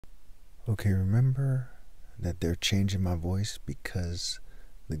Okay, remember that they're changing my voice because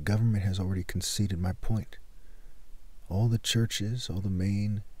the government has already conceded my point. All the churches, all the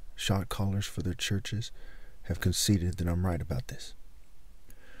main shot callers for their churches have conceded that I'm right about this.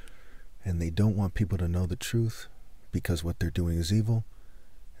 And they don't want people to know the truth because what they're doing is evil.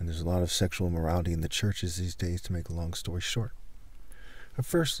 And there's a lot of sexual immorality in the churches these days, to make a long story short. But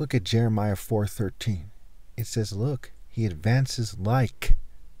first, look at Jeremiah 4:13. It says, look, he advances like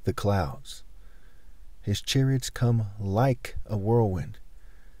the clouds. His chariots come like a whirlwind.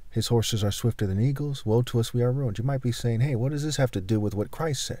 His horses are swifter than eagles. Woe to us, we are ruined. You might be saying, hey, what does this have to do with what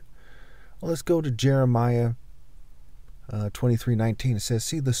Christ said? Well, let's go to Jeremiah 23:19. It says,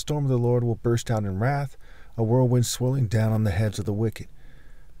 see, the storm of the Lord will burst out in wrath, a whirlwind swirling down on the heads of the wicked.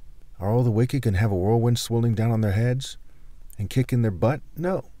 Are all the wicked going to have a whirlwind swirling down on their heads and kicking their butt?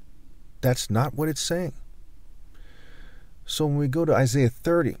 No, that's not what it's saying. So when we go to Isaiah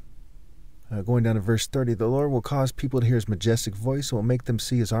 30, going down to verse 30, the Lord will cause people to hear his majestic voice and will make them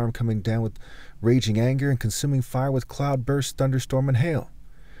see his arm coming down with raging anger and consuming fire with cloud bursts, thunderstorm, and hail.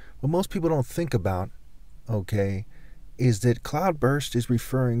 What most people don't think about, okay, is that cloudburst is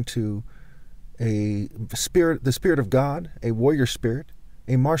referring to the spirit of God, a warrior spirit,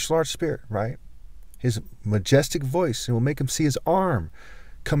 a martial arts spirit, right? His majestic voice, and will make him see his arm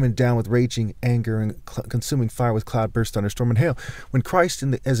coming down with raging anger and consuming fire with cloudburst, thunderstorm, and hail. When Christ,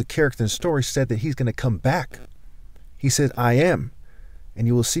 as a character in the story, said that he's going to come back, he said, I am, and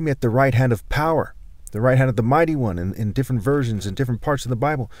you will see me at the right hand of power, the right hand of the mighty one, in different versions, in different parts of the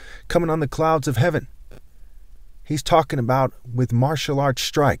Bible, coming on the clouds of heaven. He's talking about with martial arts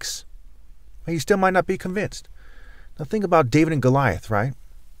strikes. You still might not be convinced. Now think about David and Goliath, right?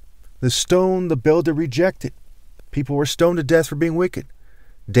 The stone the builder rejected. People were stoned to death for being wicked.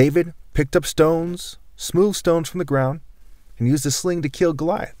 David picked up stones, smooth stones from the ground, and used a sling to kill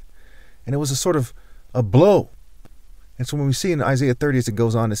Goliath. And it was a sort of a blow. And so when we see in Isaiah 30, as it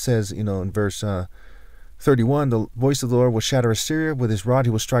goes on, it says, in verse 31, the voice of the Lord will shatter Assyria. With his rod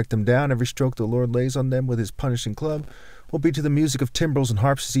he will strike them down. Every stroke the Lord lays on them with his punishing club will be to the music of timbrels and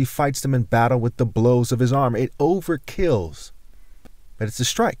harps as he fights them in battle with the blows of his arm. It overkills. But it's a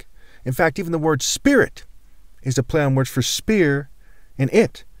strike. In fact, even the word spirit is a play on words for spear and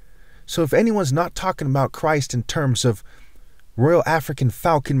it. So if anyone's not talking about Christ in terms of Royal African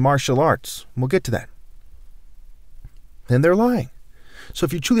Falcon martial arts, we'll get to that, then they're lying. So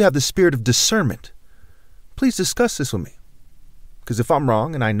if you truly have the spirit of discernment, please discuss this with me. Because if I'm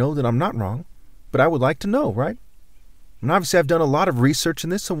wrong, and I know that I'm not wrong, but I would like to know, right? And obviously I've done a lot of research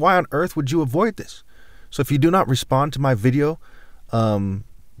in this, so why on earth would you avoid this? So if you do not respond to my video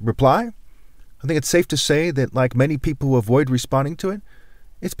reply, I think it's safe to say that, like many people who avoid responding to it,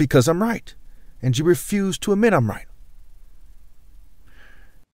 it's because I'm right, and you refuse to admit I'm right.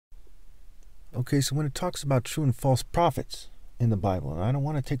 Okay, so when it talks about true and false prophets in the Bible, and I don't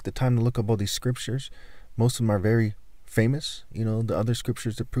want to take the time to look up all these scriptures. Most of them are very famous, the other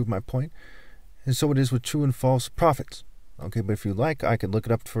scriptures that prove my point. And so it is with true and false prophets. Okay, but if you like, I can look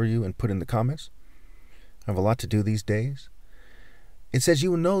it up for you and put in the comments. I have a lot to do these days. It says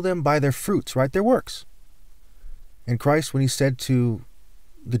you will know them by their fruits, right? Their works. And Christ, when he said to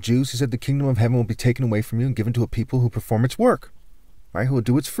the Jews, he said the kingdom of heaven will be taken away from you and given to a people who perform its work, right? Who will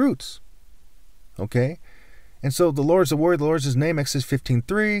do its fruits. Okay? And so the Lord's a warrior, the Lord's his name, Exodus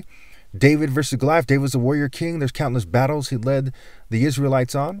 15:3. David versus Goliath. David was a warrior king. There's countless battles he led the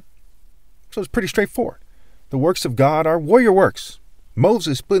Israelites on. So it's pretty straightforward. The works of God are warrior works.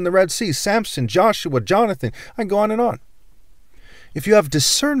 Moses splitting the Red Sea, Samson, Joshua, Jonathan. I can go on and on. If you have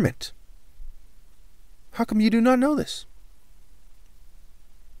discernment, how come you do not know this?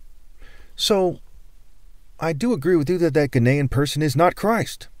 So I do agree with you that Ghanaian person is not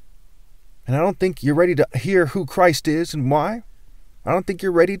Christ. And I don't think you're ready to hear who Christ is and why. I don't think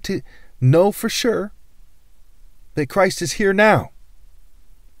you're ready to know for sure that Christ is here now.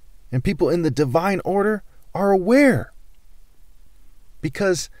 And people in the divine order are aware.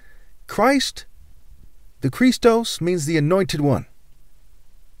 Because Christ, the Christos, means the anointed one.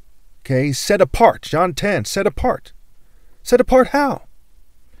 Okay, set apart. John 10, set apart. Set apart how?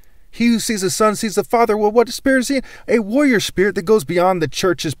 He who sees the Son sees the Father. Well, what spirit is he? A warrior spirit that goes beyond the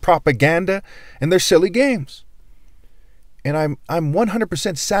church's propaganda and their silly games. And I'm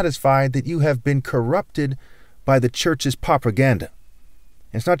 100% satisfied that you have been corrupted by the church's propaganda.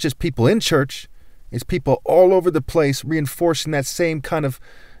 And it's not just people in church. It's people all over the place reinforcing that same kind of,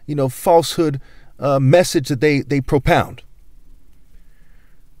 falsehood message that they propound.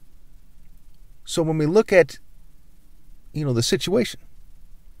 So when we look at, the situation,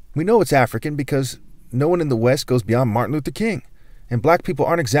 we know it's African because no one in the West goes beyond Martin Luther King and black people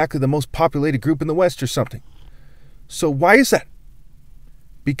aren't exactly the most populated group in the West or something. So why is that?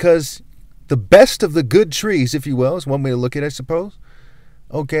 Because the best of the good trees, if you will, is one way to look at it, I suppose,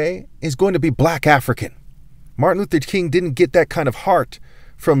 okay, is going to be black African. Martin Luther King didn't get that kind of heart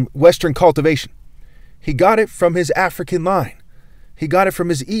from Western cultivation. He got it from his African line. He got it from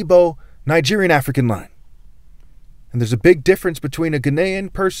his Igbo Nigerian African line. And there's a big difference between a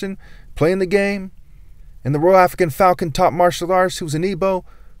Ghanaian person playing the game and the Royal African Falcon top martial artist who's an Igbo,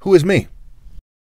 who is me.